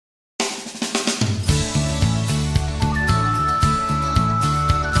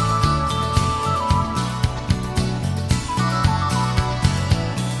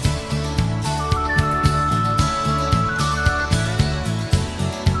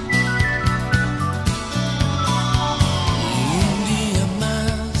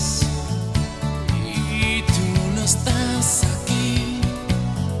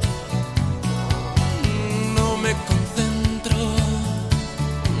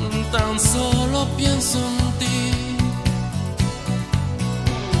tan solo pienso en ti.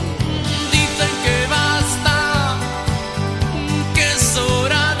 Dicen que basta, que es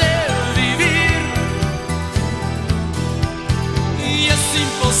hora de vivir, y es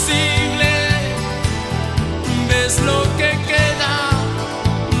imposible, ves lo que queda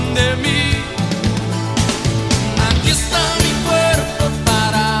de mí. Aquí está mi cuerpo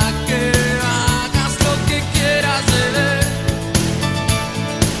para que hagas lo que quieras de él.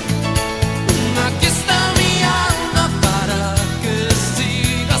 Aquí está mi alma para que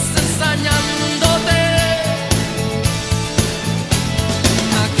sigas ensañándote.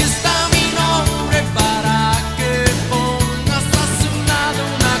 Aquí está mi nombre para que pongas a su lado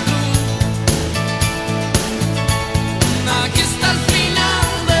una cruz. Aquí está el final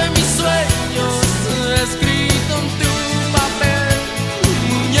de mis sueños escrito en tu papel,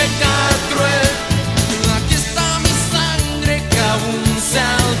 muñeca cruel. Aquí está mi sangre que aún se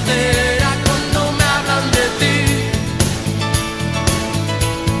altera cuando me hablan de ti.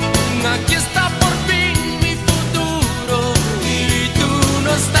 Aquí está por fin mi futuro y tú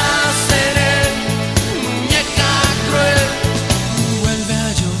no estás en él, muñeca cruel. Vuelve a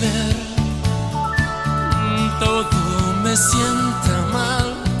llover, todo me sienta mal.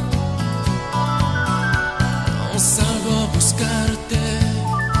 No salgo a buscarte,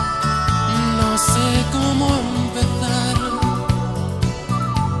 no sé cómo empezar.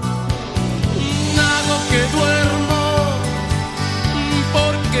 Hago que duermo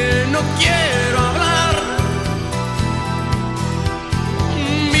porque no quiero hablar.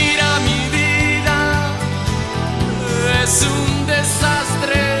 Mira, mi vida es un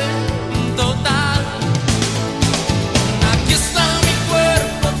desastre total. Aquí está mi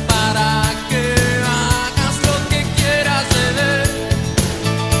cuerpo para que hagas lo que quieras de él.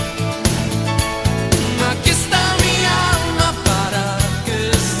 Aquí está mi alma para que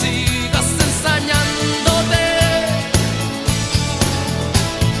sigas ensañándote.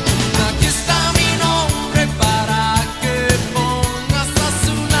 Aquí está mi nombre para que pongas a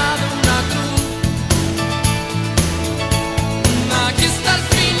su lado una cruz. Aquí está el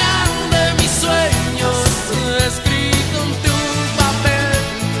final de mis sueños escrito en tu papel,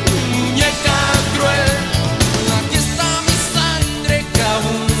 muñeca cruel. Aquí está mi sangre que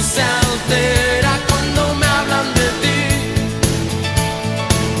aún se altera cuando me hablan de ti.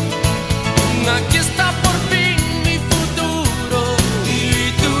 Aquí está por fin mi futuro y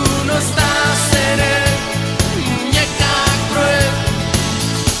tú no estás en él, muñeca cruel.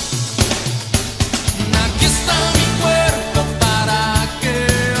 Aquí está mi cuerpo para que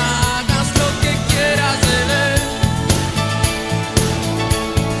hagas lo que quieras de él.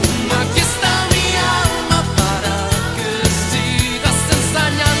 Aquí está mi alma para que sigas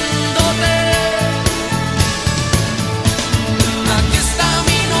ensañándote. Aquí está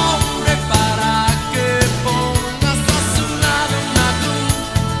mi nombre para que pongas a su lado una cruz.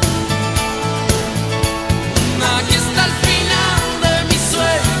 Aquí está el final de mis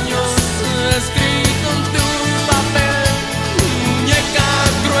sueños escrito en tu papel, muñeca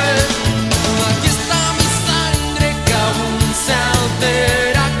cruel. Aquí está mi sangre que aún se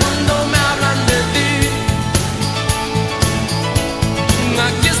altera cuando me hablan de ti.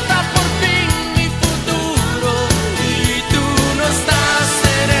 Aquí está por fin mi futuro y tú no estás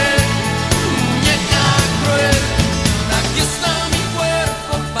en él, muñeca cruel. Aquí está mi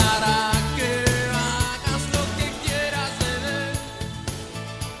cuerpo para que hagas lo que quieras de él.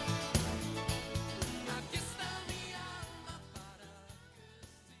 Aquí está mi alma para que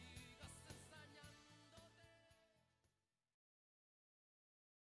sigas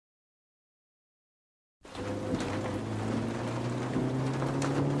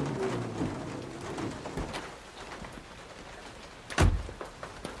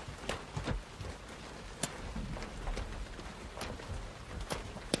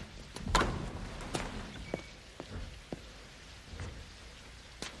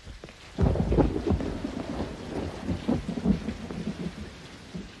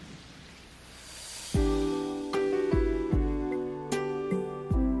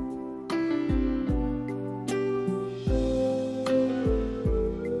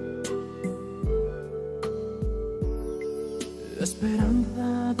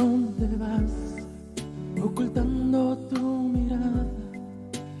Esperanza, ¿dónde vas? Ocultando tu mirada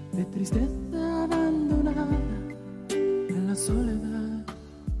de tristeza abandonada en la soledad.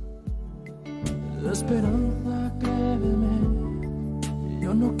 Esperanza, créeme,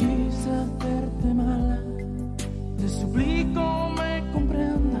 yo no quise hacerte mala. Te suplico me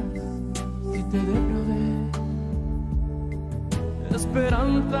comprendas si te defraudé.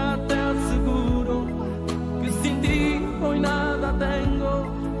 Esperanza, te aseguro que sin ti hoy nada tengo.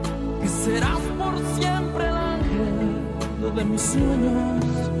 serás por siempre el ángel de mis sueños.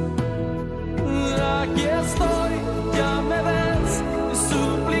 Aquí estoy, ya me ves,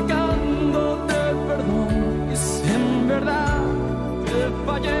 suplicándote perdón. Y si en verdad te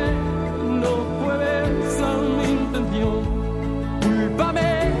fallé, no fue esa mi intención. Cúlpame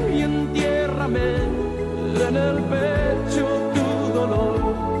y entiérrame en el pecho tu dolor,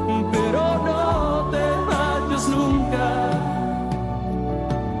 pero no te vayas nunca.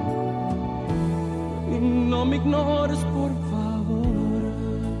 Y no me ignores, por favor.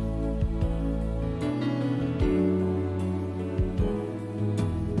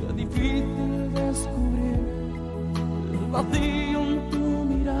 Es difícil descubrir el vacío en tu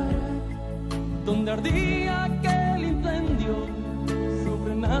mirada, donde ardía aquel incendio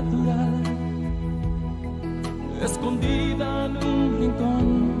sobrenatural, escondida en un rincón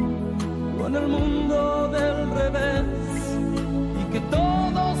con el mundo del revés, y que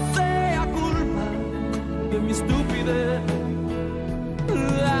todo sea culpa de mi estupidez.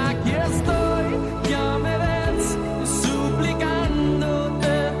 Aquí estoy, ya me ves,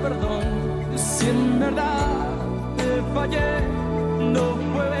 suplicándote perdón. Si en verdad te fallé, no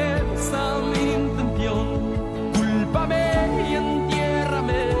fue esa mi intención. Cúlpame y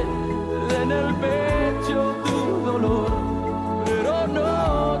entiérrame en el pecho tu dolor, pero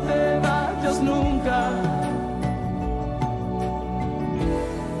no te vayas nunca.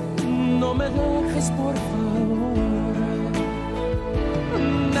 No me dejes, por favor.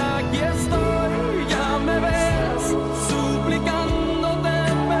 Aquí estoy, ya me ves, suplicándote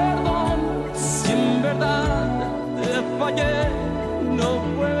perdón. Si en verdad te fallé, no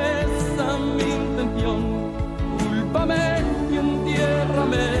fue esa mi intención. Cúlpame y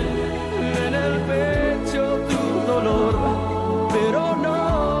entiérrame en el pecho tu dolor, pero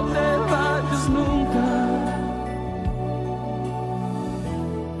no te vayas nunca.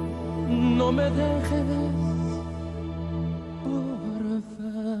 No me dejes, por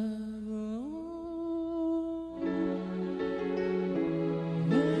favor.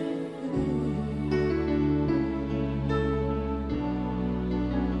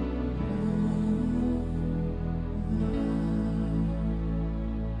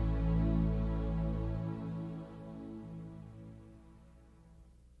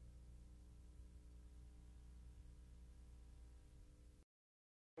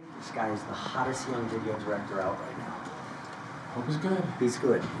 This guy is the hottest young video director out right now. Hope he's good. He's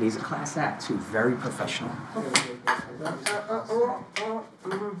good. He's a class act too, very professional.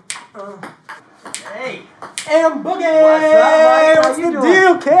 Hey! And Boogie! What's up, Mike? What's How you the doing?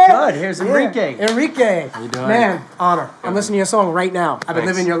 deal, kid? Good. Here's Enrique. Yeah. Enrique. How you doing? Man, honor. I'm listening to your song right now. I've been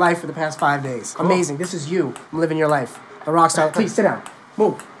Thanks. living your life for the past 5 days. Cool. Amazing. This is you. I'm living your life. The rock star. Please, sit down.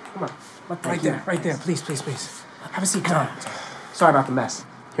 Move. Come on. Right there. Right there. Please, please, please. Have a seat. Come on. Sorry about the mess.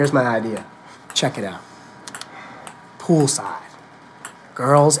 Here's my idea. Check it out. Poolside.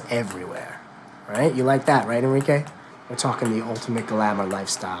 Girls everywhere. Right? You like that, right, Enrique? We're talking the ultimate glamour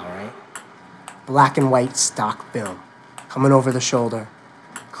lifestyle, right? Black and white stock film. Coming over the shoulder.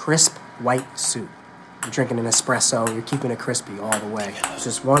 Crisp white suit. You're drinking an espresso, you're keeping it crispy all the way. There's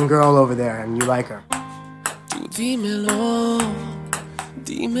just one girl over there and you like her. Tú dímelo,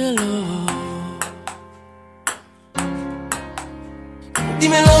 dímelo.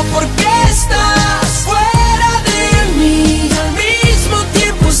 Dímelo por qué estás fuera de mí, al mismo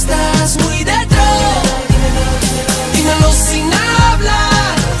tiempo estás muy dentro. Dímelo sin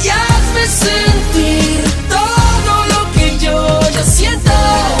hablar y hazme sentir todo lo que yo ya siento.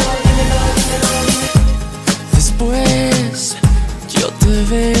 Después yo te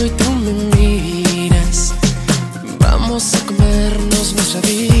veo y tú me miras. Vamos a comernos nuestra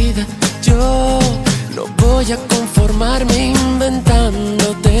vida. Yo no voy a conformarme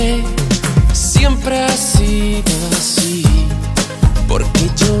inventándote. Siempre ha sido así, porque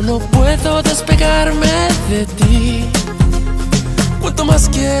yo no puedo despegarme de ti. Cuanto más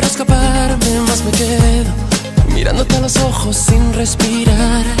quiero escaparme, más me quedo mirándote a los ojos sin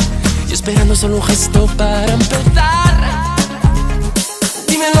respirar y esperando solo un gesto para empezar.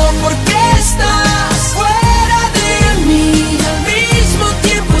 Dímelo por qué estás fuera de mí, al mismo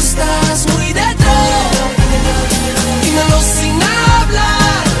tiempo estás muy dentro. Dímelo sin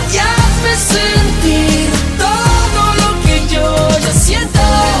hablar y hazme sentir todo lo que yo ya siento.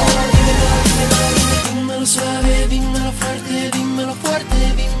 Dímelo suave, dímelo fuerte, dímelo fuerte,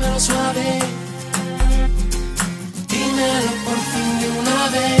 dímelo suave. Dímelo por fin de una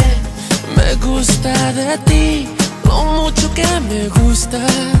vez. Me gusta de ti lo mucho que me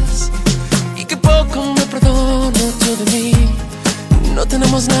gustas y que poco me perdono yo de mí. No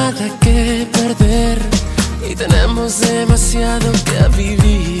tenemos nada que perder y tenemos demasiado que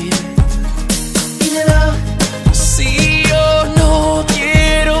vivir.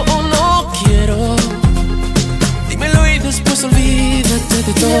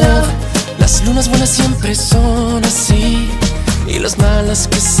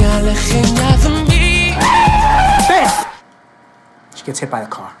 se alejen ya de mí. Bam! She gets hit by the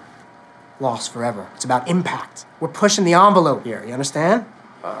car. Lost forever. It's about impact. We're pushing the envelope here, you understand?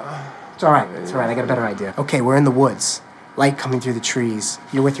 It's all right, I got a better idea. Okay, we're in the woods. Light coming through the trees.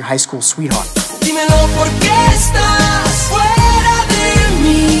 You're with your high school sweetheart. Dímelo por qué estás fuera de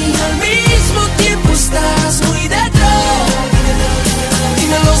mí. Al mismo tiempo estás muy dentro.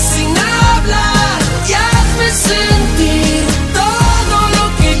 Dímelo sin hablar y hazme sentir todo lo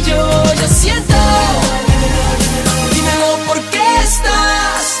que yo ya siento. Dímelo por qué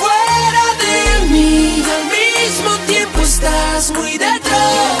estás fuera de mí. Al mismo tiempo estás muy dentro.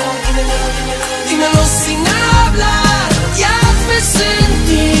 Dímelo sin hablar y hazme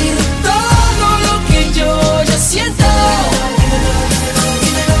sentir todo lo que yo ya siento.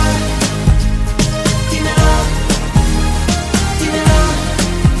 Dímelo, dímelo, dímelo,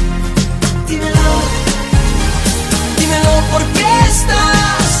 dímelo, dímelo por qué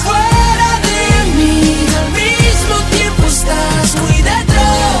estás fuera de mí. Al mismo tiempo estás muy dentro.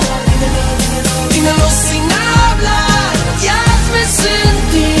 Dímelo sin hablar y hazme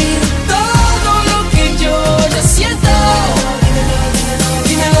sentir todo lo que yo ya siento.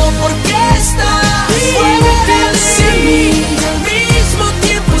 Dímelo por qué estás fuera de mí. Al mismo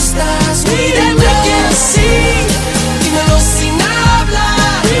tiempo estás muy dentro. Dímelo sin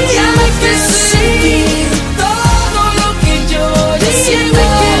hablar y hazme sentir todo lo que yo ya siento.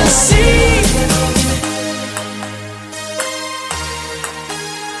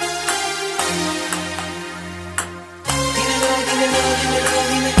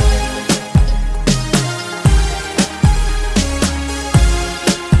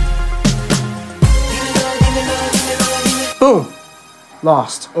 Boom!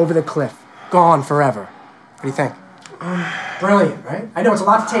 Lost, over the cliff, gone forever. What do you think? Brilliant, right? I know, it's a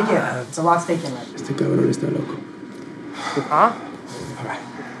lot to take in. It's a lot to take in. Right? Este cabrón está loco. Huh? All right.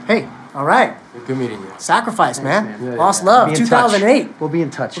 Hey, all right. Good meeting you. Sacrifice, man. man. Lost love, Be in 2008. touch. We'll be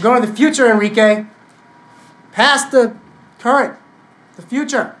in touch. We're going to the future, Enrique. Past the current. The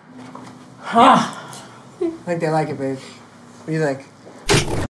future. I think they like it, babe. What do you think?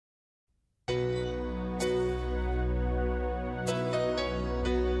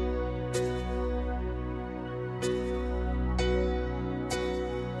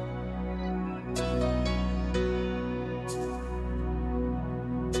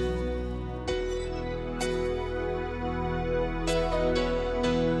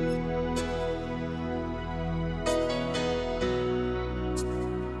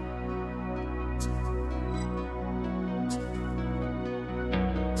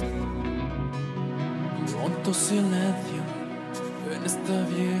 Cuánto silencio en esta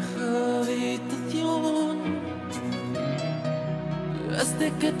vieja habitación.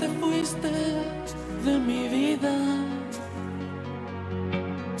 Desde que te fuiste de mi vida,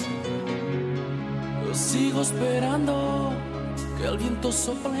 yo sigo esperando que el viento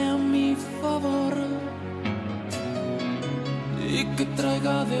sople a mi favor y que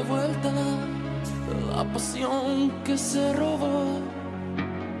traiga de vuelta la pasión que se robó.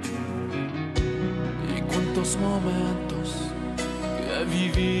 Cuántos momentos que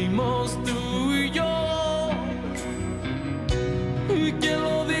vivimos tú y yo. ¿Y quién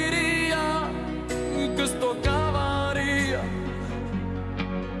lo diría que esto acabaría?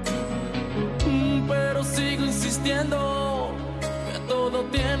 Pero sigo insistiendo que todo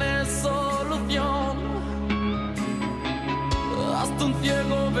tiene solución. Hasta un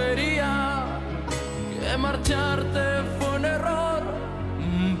ciego vería que marcharte fue un error.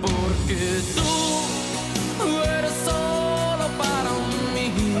 Porque tú eres solo para mí,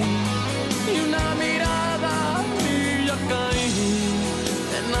 y una mirada y ya caí,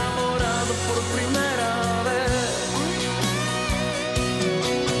 enamorado por primera vez.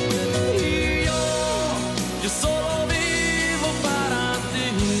 Y yo solo vivo para ti,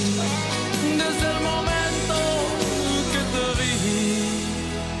 desde el momento que te vi,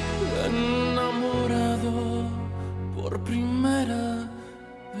 enamorado por primera vez.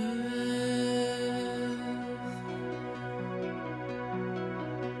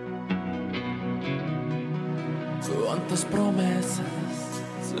 Cuántas promesas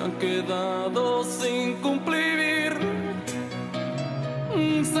se han quedado sin cumplir,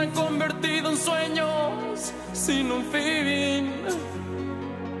 se han convertido en sueños sin un fin.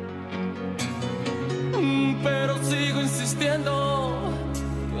 Pero sigo insistiendo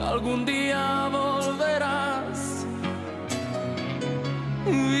que algún día volverás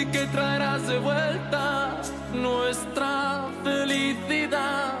y que traerás de vuelta nuestra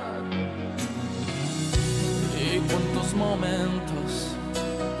felicidad. Y cuántos momentos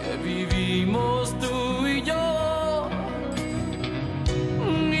que vivimos tú y yo,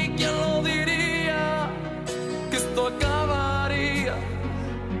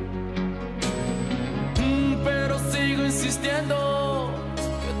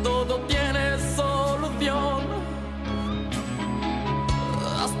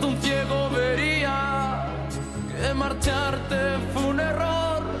 marcharte fue un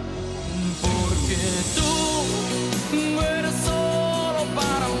error, porque tú eres solo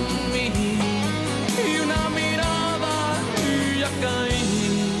para mí, y una mirada y ya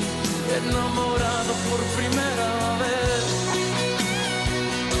caí, enamorado por primera vez.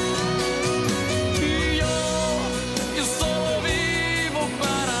 Y yo solo vivo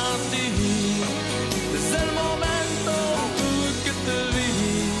para ti, desde el momento que te vi,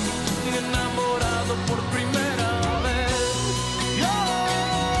 enamorado por primera vez.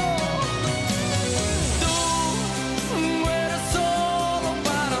 Tú eres solo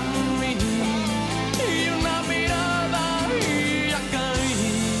para mí, y una mirada y ya caí,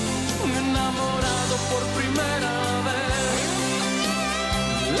 enamorado por primera vez.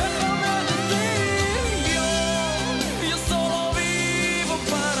 Déjame decir, yo solo vivo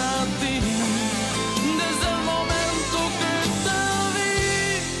para ti, desde el momento que te vi,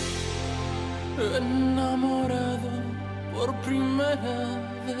 enamorado por primera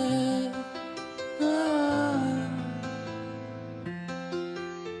vez.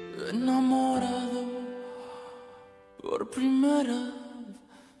 Enamorado por primera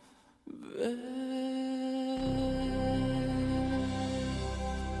vez.